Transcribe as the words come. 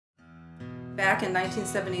Back in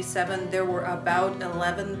 1977, there were about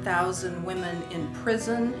 11,000 women in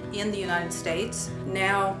prison in the United States.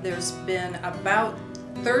 Now there's been about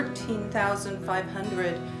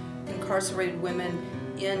 13,500 incarcerated women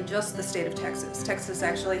in just the state of Texas. Texas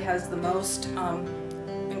actually has the most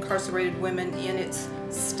incarcerated women in its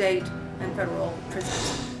state and federal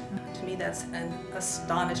prisons. To me, that's an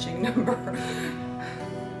astonishing number.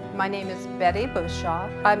 My name is Betty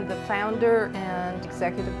Bushaw. I'm the founder and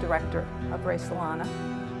executive director of Resolana.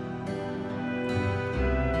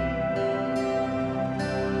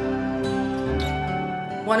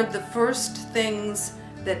 One of the first things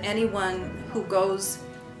that anyone who goes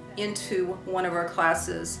into one of our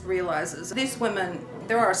classes realizes, these women,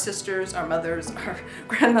 they're our sisters, our mothers, our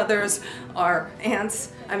grandmothers, our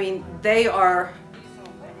aunts. I mean, they are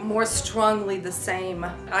more strongly the same.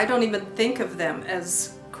 I don't even think of them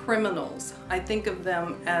as criminals. I think of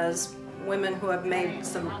them as women who have made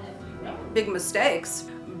some big mistakes,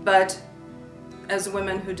 but as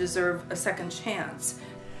women who deserve a second chance.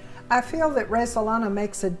 I feel that Resolana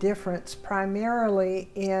makes a difference primarily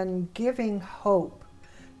in giving hope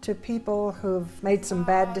to people who've made some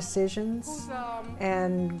bad decisions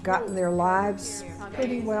and gotten their lives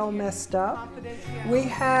pretty well messed up. We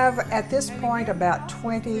have at this point about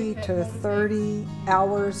 20 to 30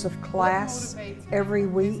 hours of class every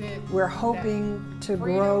week. We're hoping to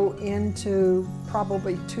grow into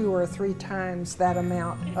probably 2 or 3 times that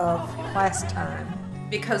amount of class time.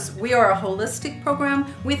 Because we are a holistic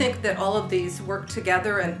program, we think that all of these work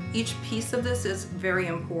together and each piece of this is very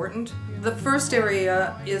important. The first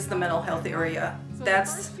area is the mental health area.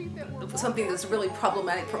 That's something that's really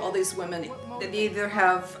problematic for all these women. They either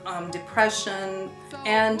have depression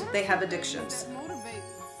and they have addictions.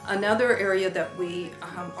 Another area that we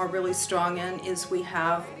are really strong in is we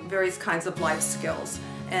have various kinds of life skills.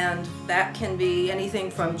 And that can be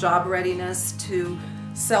anything from job readiness to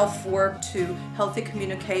self-work to healthy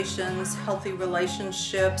communications, healthy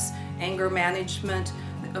relationships, anger management.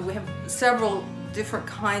 We have several different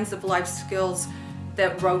kinds of life skills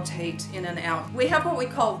that rotate in and out. We have what we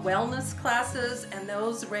call wellness classes, and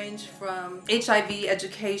those range from HIV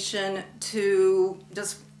education to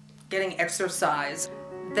just getting exercise.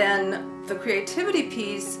 Then the creativity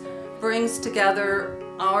piece brings together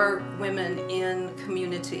our women in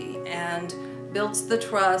community and builds the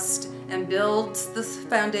trust and builds this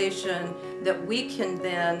foundation that we can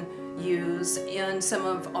then use in some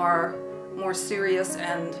of our more serious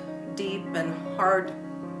and deep and hard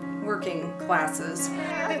working classes.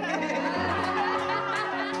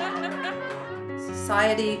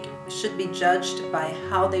 Society should be judged by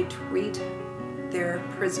how they treat their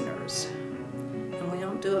prisoners. And we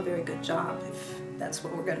don't do a very good job if that's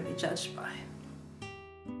what we're going to be judged by.